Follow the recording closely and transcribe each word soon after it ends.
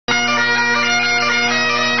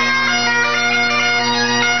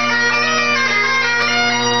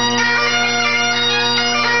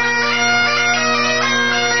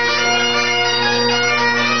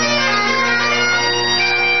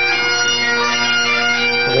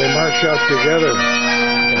marsh up together.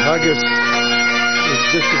 The haggis is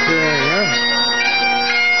disappearing, huh?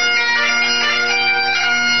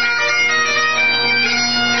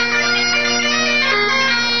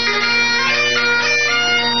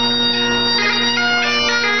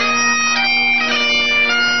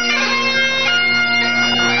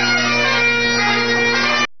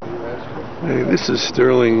 Hey, this is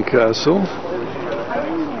Stirling Castle.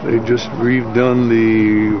 They just redone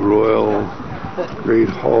the Royal Great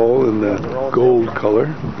Hall in that gold color.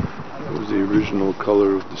 It was the original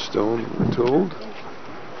color of the stone, we're told.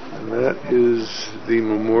 And that is the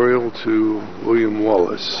memorial to William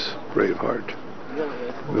Wallace, Braveheart.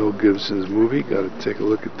 Mel Gibson's movie. Got to take a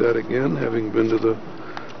look at that again, having been to the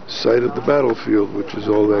site of the battlefield, which is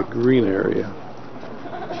all that green area.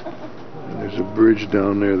 And there's a bridge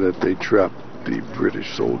down there that they trapped the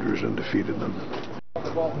British soldiers and defeated them.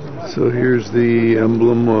 So here's the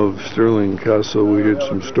emblem of Stirling Castle. We heard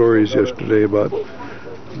some stories yesterday about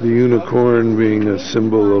the unicorn being a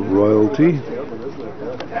symbol of royalty.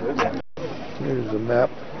 Here's a map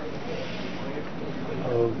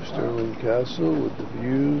of Stirling Castle with the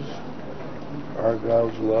views.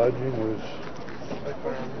 Argyle's lodging was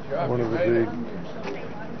one of the big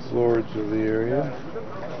lords of the area.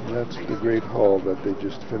 And that's the Great Hall that they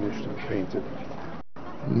just finished and painted.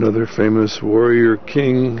 Another famous warrior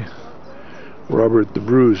king, Robert the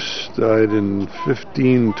Bruce, died in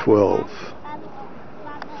 1512.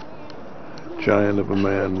 Giant of a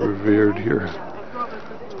man, revered here.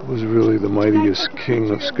 Was really the mightiest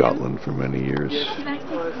king of Scotland for many years.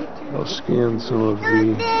 I'll scan some of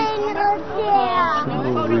the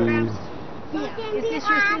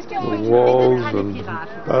walls and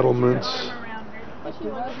battlements.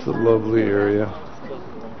 It's a lovely area.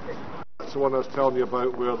 That's the one I was telling you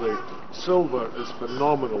about, where the silver is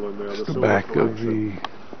phenomenal in there. It's the back of the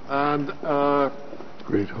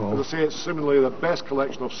Great Hall. As I say, it's similarly the best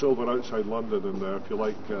collection of silver outside London in there, if you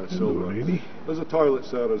like silver. There's the toilets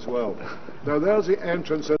there as well. Now there's the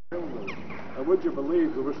entrance in the building. And would you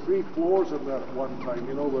believe there were 3 floors in there at one time,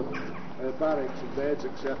 you know, with barracks and beds,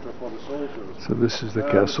 etc. for the soldiers. So this is the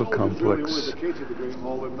castle complex,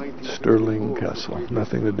 Stirling Castle.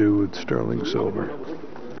 Nothing to do with sterling silver.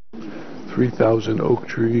 3,000 oak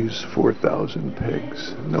trees, 4,000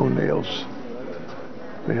 pegs, no nails.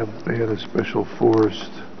 They had a special forest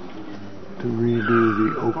to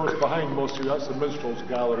redo the oak. Of course, behind most of you, that's the minstrel's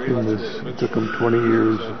gallery. It took them 20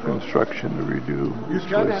 years of construction to redo. You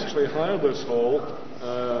can actually hire this hall.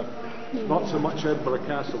 Not so much Edinburgh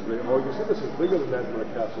Castle Great Hall. You see, this is bigger than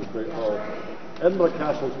Edinburgh Castle's Great Hall. Edinburgh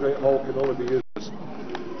Castle's Great Hall can only be used,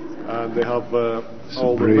 and they have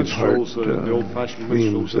all the minstrels, the old-fashioned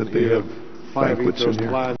minstrels that they have 5 acres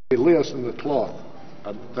land. They lay us in the cloth.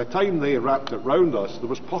 At the time they wrapped it round us, there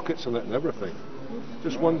was pockets in it and everything.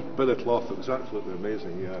 Just one bit of cloth. It was absolutely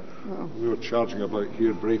amazing. Yeah, we were charging about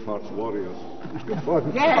here, Braveheart's Warriors. It's good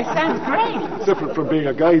fun. Yeah, it sounds great. Different from being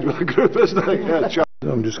a guide with a group, isn't it? Yeah.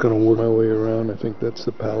 I'm just going to work my way around. I think that's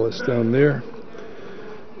the palace down there.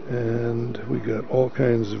 And we got all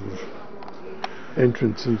kinds of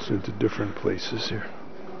entrances into different places here.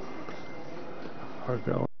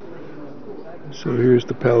 Argyll. So here's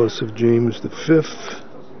the palace of James V.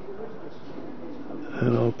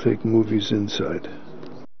 And I'll take movies inside.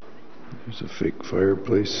 There's a fake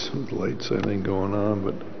fireplace with lights, I think, going on,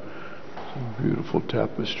 but some beautiful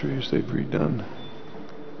tapestries they've redone.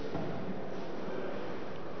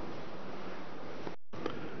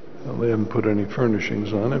 Well, they haven't put any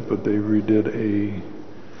furnishings on it, but they redid a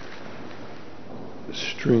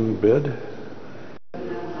string bed.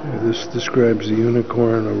 This describes the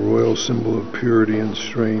unicorn, a royal symbol of purity and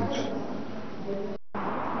strength.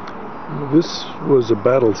 This was a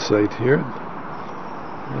battle site here,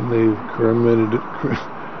 and they've commemorated it,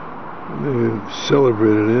 they've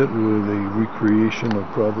celebrated it with a recreation of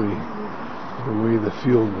probably the way the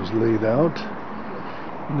field was laid out.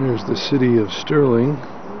 And there's the city of Stirling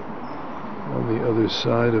on the other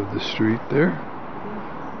side of the street there,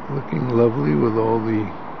 looking lovely with all the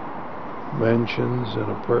mansions and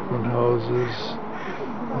apartment houses.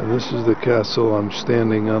 And this is the castle. I'm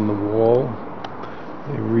standing on the wall.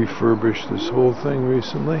 They refurbished this whole thing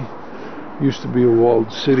recently. Used to be a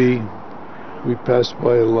walled city. We passed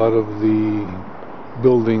by a lot of the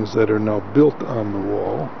buildings that are now built on the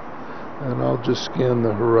wall. And I'll just scan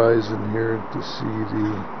the horizon here to see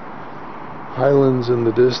the highlands in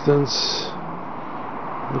the distance.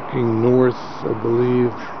 Looking north, I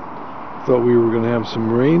believe. Thought we were going to have some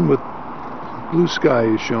rain, but blue sky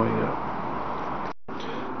is showing up.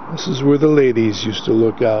 This is where the ladies used to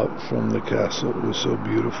look out from the castle. It was so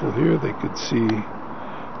beautiful here. They could see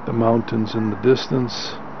the mountains in the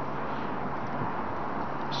distance.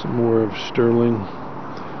 Some more of Stirling.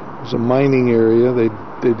 It's a mining area. They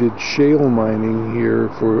did shale mining here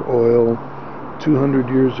for oil 200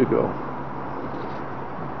 years ago.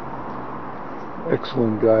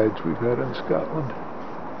 Excellent guides we've had in Scotland.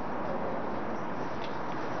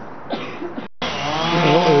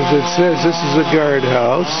 Well, as it says, this is a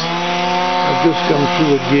guardhouse. I've just come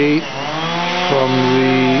through a gate from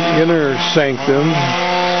the inner sanctum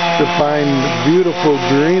to find beautiful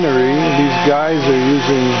greenery. These guys are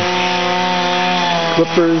using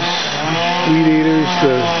clippers, weed eaters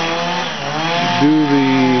to do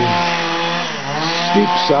the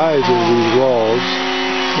steep sides of these walls.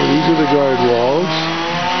 So these are the guard walls.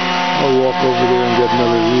 I'll walk over there and get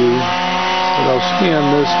another view. But I'll scan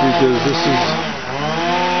this because this is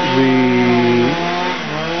the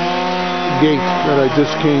gate that I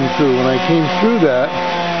just came through. When I came through that,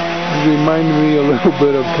 it reminded me a little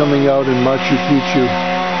bit of coming out in Machu Picchu,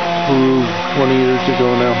 Peru, 20 years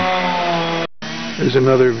ago now. There's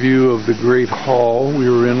another view of the Great Hall we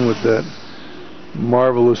were in with that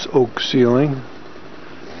marvelous oak ceiling.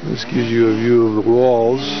 This gives you a view of the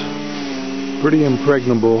walls. Pretty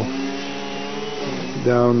impregnable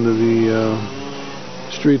down to the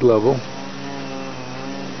street level.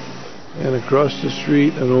 And across the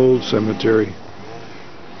street, an old cemetery.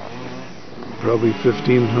 Probably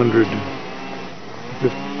 1500,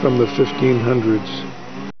 from the 1500s.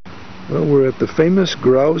 Well, we're at the famous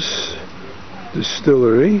Grouse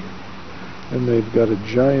Distillery, and they've got a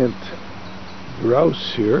giant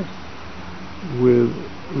grouse here with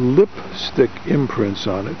lipstick imprints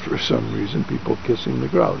on it for some reason, people kissing the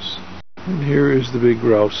grouse. And here is the big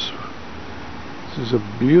grouse. This is a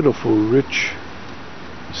beautiful, rich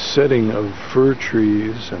setting of fir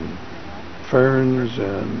trees and ferns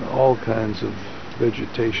and all kinds of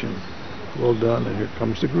vegetation. Well done, and here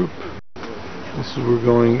comes the group. We're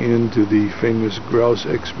going into the famous grouse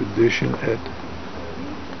expedition at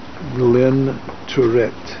Glen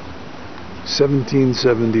Turret,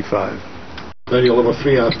 1775. Then you'll have a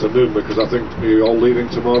free afternoon because I think you're all leaving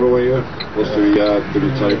tomorrow, are you? Plus give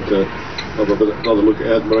you time to have another look at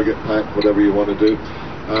Edinburgh, get packed, whatever you want to do.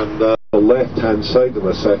 And the left-hand side in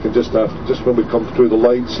a second, just when we come through the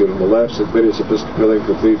lights here on the left, St Mary's Episcopalian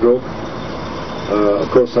Cathedral. Of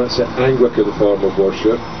course, that's the Anglican form of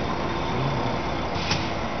worship.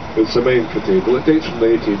 It's the main cathedral. It dates from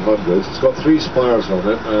the 1800s. It's got 3 spires on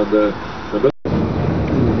it, and the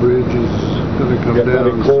bridge is going to come down.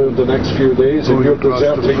 Getting cold the next few days, and you're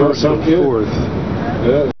preserving or something.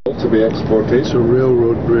 Yeah, to be exported. It's a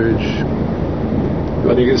railroad bridge.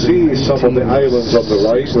 And you can see some of the islands on the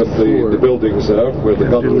right with the buildings there, where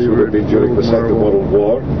the gunners would have been during the Second World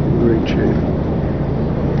War. Great shape.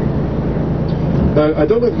 Now, I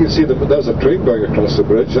don't know if you can see that, but there's a train going across the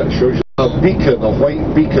bridge. That shows you a beacon, a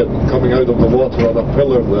white beacon coming out of the water on a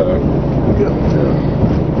pillar there.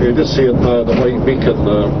 You just see it now, the white beacon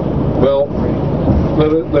there. Well,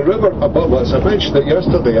 the river above us, I mentioned it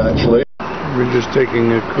yesterday actually. We're just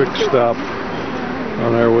taking a quick stop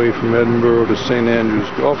on our way from Edinburgh to St Andrew's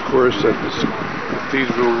Golf Course at the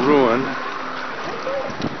Cathedral Ruin.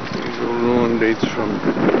 Cathedral Ruin dates from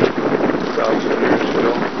 1,000 years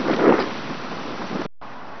ago.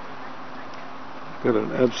 Got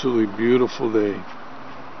an absolutely beautiful day.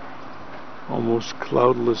 Almost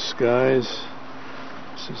cloudless skies.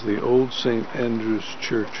 This is the old St Andrew's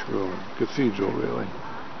Church ruin. Cathedral, really.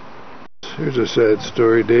 Here's a sad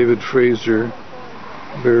story. David Fraser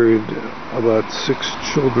buried about 6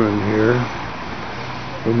 children here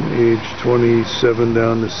from age 27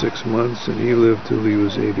 down to 6 months, and he lived till he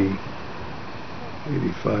was 80,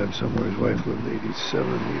 85 somewhere. His wife lived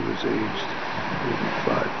 87. He was aged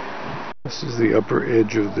 85. This is the upper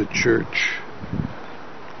edge of the church.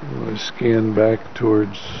 I'm going to scan back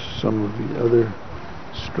towards some of the other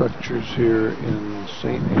structures here in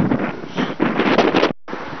St Andrews.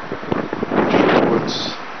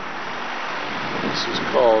 What's this is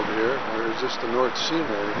called here, or is this the North Sea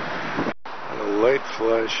maybe? Got a light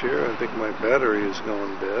flash here. I think my battery is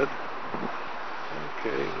going dead.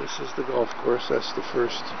 Okay, this is the golf course. That's the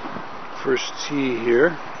first tee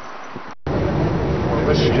here.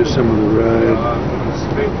 This is just some of the ride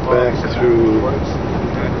back through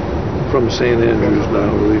from St Andrews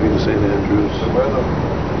now. We're leaving St Andrews.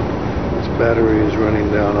 This battery is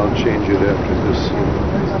running down. I'll change it after this.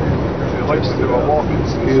 Just the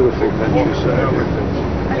beautiful countryside here.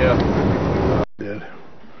 Yeah.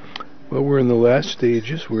 Well, we're in the last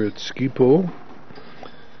stages. We're at Skipo,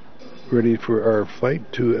 ready for our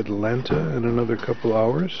flight to Atlanta in another couple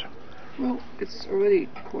hours. Well, it's already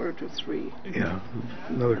 2:45. Yeah,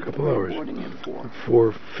 another couple hours. Boarding at 4.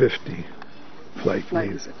 4:50 flight.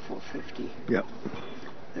 Flight is at 4:50. Yep.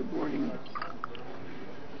 They're boarding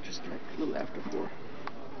just like a little after 4.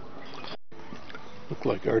 Looked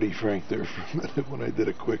like Artie Frank there for a minute when I did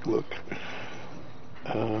a quick look.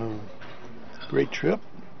 Great trip.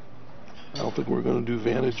 I don't think we're going to do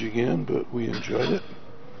Vantage again, but we enjoyed it.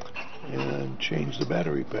 And changed the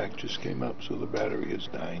battery pack, just came up, so the battery is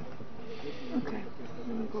dying. Okay.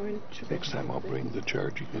 I'm going to Next time I'll bring the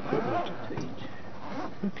charging equipment.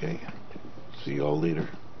 Okay. See you all later.